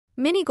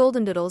Mini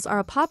Goldendoodles are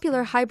a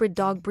popular hybrid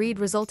dog breed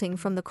resulting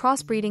from the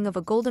crossbreeding of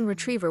a golden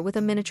retriever with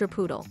a miniature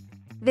poodle.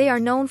 They are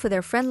known for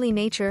their friendly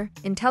nature,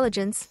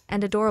 intelligence,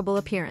 and adorable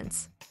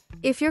appearance.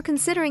 If you're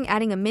considering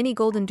adding a mini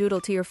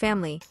Goldendoodle to your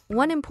family,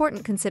 one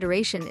important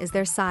consideration is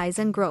their size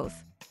and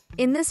growth.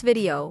 In this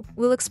video,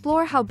 we'll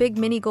explore how big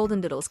mini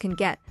Goldendoodles can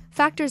get,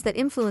 factors that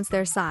influence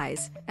their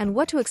size, and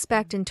what to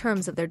expect in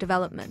terms of their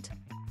development.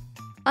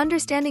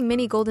 Understanding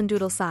mini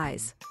Goldendoodle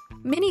size.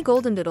 Mini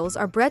Goldendoodles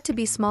are bred to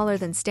be smaller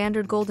than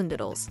standard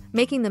Goldendoodles,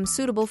 making them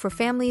suitable for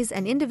families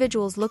and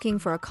individuals looking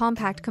for a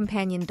compact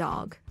companion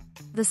dog.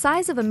 The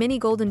size of a mini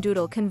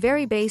Goldendoodle can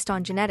vary based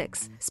on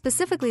genetics,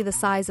 specifically the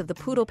size of the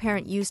poodle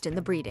parent used in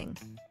the breeding.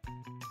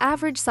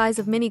 Average size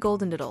of mini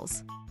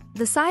Goldendoodles.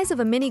 The size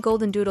of a mini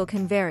Goldendoodle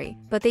can vary,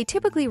 but they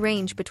typically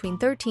range between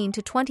 13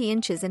 to 20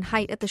 inches in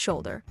height at the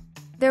shoulder.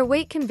 Their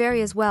weight can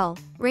vary as well,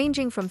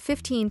 ranging from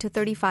 15 to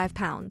 35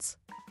 pounds.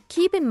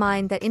 Keep in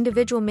mind that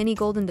individual mini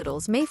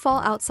Goldendoodles may fall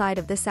outside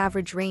of this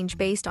average range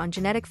based on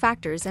genetic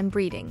factors and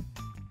breeding.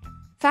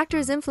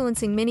 Factors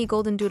influencing mini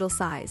Goldendoodle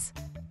size.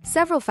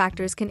 Several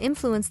factors can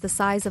influence the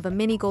size of a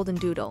mini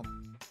Goldendoodle.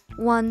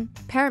 1.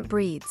 Parent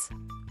breeds.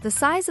 The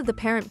size of the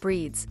parent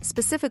breeds,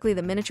 specifically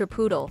the miniature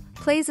poodle,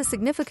 plays a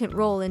significant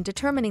role in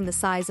determining the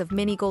size of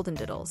mini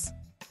Goldendoodles.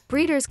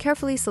 Breeders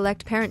carefully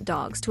select parent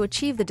dogs to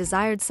achieve the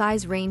desired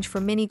size range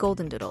for mini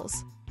Goldendoodles.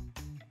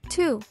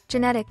 2.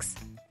 Genetics.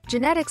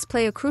 Genetics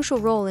play a crucial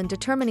role in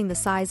determining the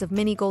size of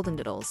mini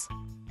Goldendoodles.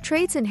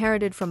 Traits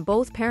inherited from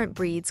both parent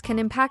breeds can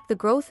impact the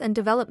growth and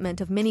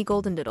development of mini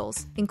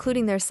Goldendoodles,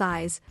 including their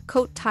size,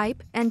 coat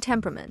type, and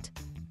temperament.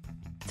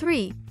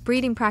 3.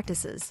 Breeding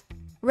practices.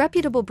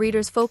 Reputable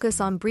breeders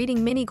focus on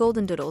breeding mini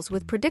Goldendoodles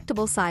with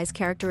predictable size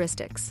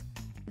characteristics.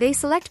 They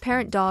select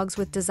parent dogs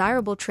with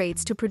desirable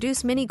traits to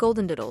produce mini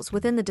Goldendoodles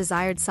within the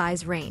desired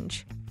size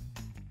range.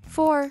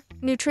 4.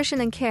 Nutrition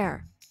and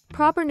care.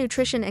 Proper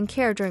nutrition and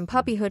care during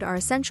puppyhood are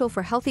essential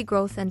for healthy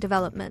growth and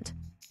development.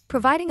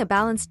 Providing a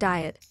balanced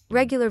diet,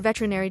 regular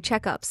veterinary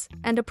checkups,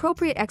 and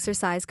appropriate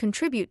exercise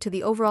contribute to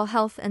the overall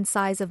health and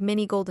size of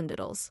mini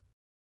Goldendoodles.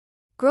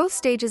 Growth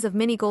stages of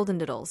mini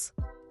Goldendoodles.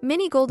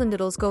 Mini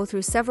Goldendoodles go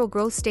through several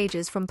growth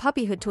stages from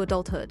puppyhood to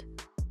adulthood.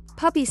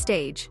 Puppy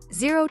stage,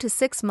 0 to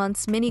 6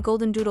 months. Mini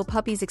Goldendoodle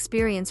puppies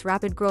experience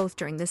rapid growth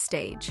during this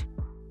stage.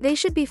 They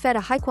should be fed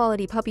a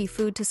high-quality puppy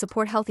food to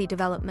support healthy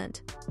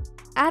development.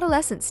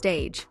 Adolescent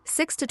stage,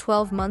 6 to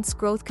 12 months.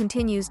 Growth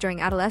continues during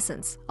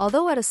adolescence,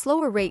 although at a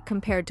slower rate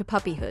compared to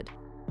puppyhood.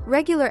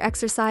 Regular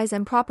exercise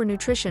and proper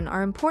nutrition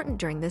are important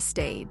during this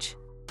stage.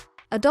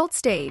 Adult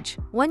stage,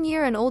 1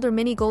 year and older.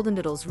 Mini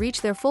Goldendoodles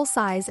reach their full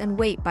size and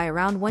weight by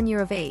around 1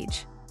 year of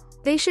age.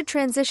 They should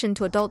transition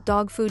to adult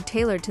dog food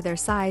tailored to their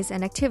size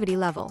and activity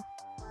level.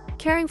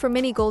 Caring for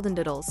mini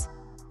Goldendoodles.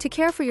 To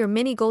care for your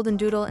mini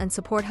Goldendoodle and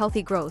support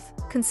healthy growth,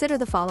 consider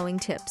the following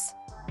tips.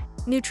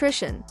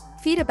 Nutrition.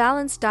 Feed a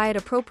balanced diet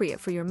appropriate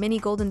for your mini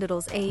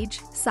Goldendoodle's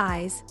age,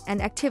 size,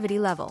 and activity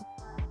level.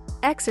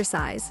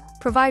 Exercise.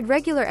 Provide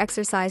regular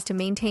exercise to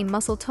maintain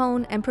muscle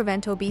tone and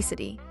prevent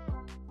obesity.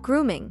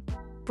 Grooming.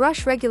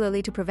 Brush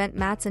regularly to prevent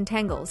mats and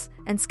tangles,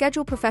 and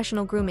schedule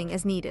professional grooming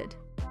as needed.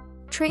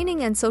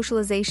 Training and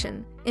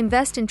socialization.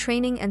 Invest in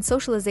training and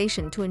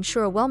socialization to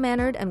ensure a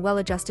well-mannered and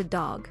well-adjusted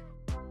dog.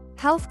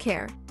 Health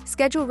care.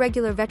 Schedule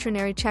regular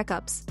veterinary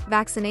checkups,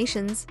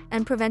 vaccinations,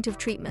 and preventive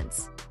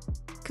treatments.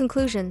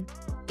 Conclusion.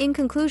 In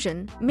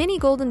conclusion, mini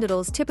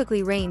Goldendoodles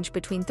typically range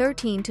between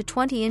 13 to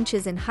 20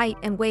 inches in height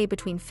and weigh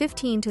between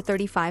 15 to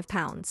 35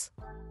 pounds.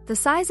 The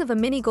size of a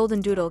mini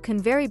Goldendoodle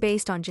can vary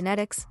based on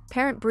genetics,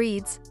 parent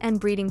breeds, and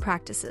breeding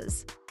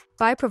practices.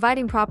 By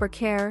providing proper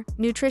care,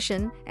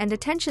 nutrition, and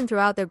attention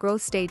throughout their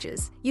growth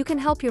stages, you can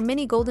help your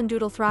mini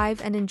Goldendoodle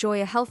thrive and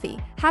enjoy a healthy,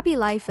 happy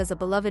life as a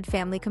beloved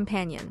family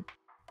companion.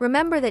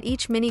 Remember that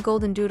each mini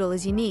Goldendoodle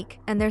is unique,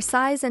 and their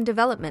size and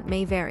development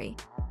may vary.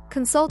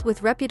 Consult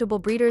with reputable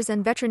breeders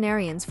and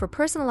veterinarians for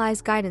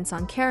personalized guidance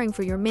on caring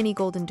for your mini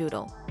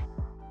Goldendoodle.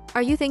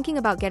 Are you thinking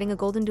about getting a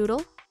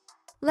Goldendoodle?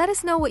 Let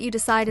us know what you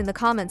decide in the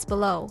comments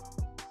below.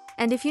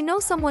 And if you know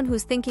someone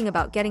who's thinking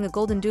about getting a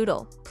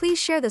Goldendoodle, please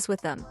share this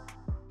with them.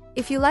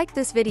 If you liked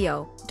this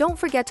video, don't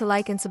forget to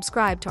like and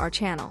subscribe to our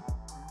channel.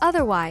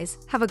 Otherwise,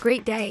 have a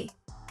great day.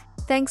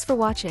 Thanks for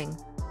watching.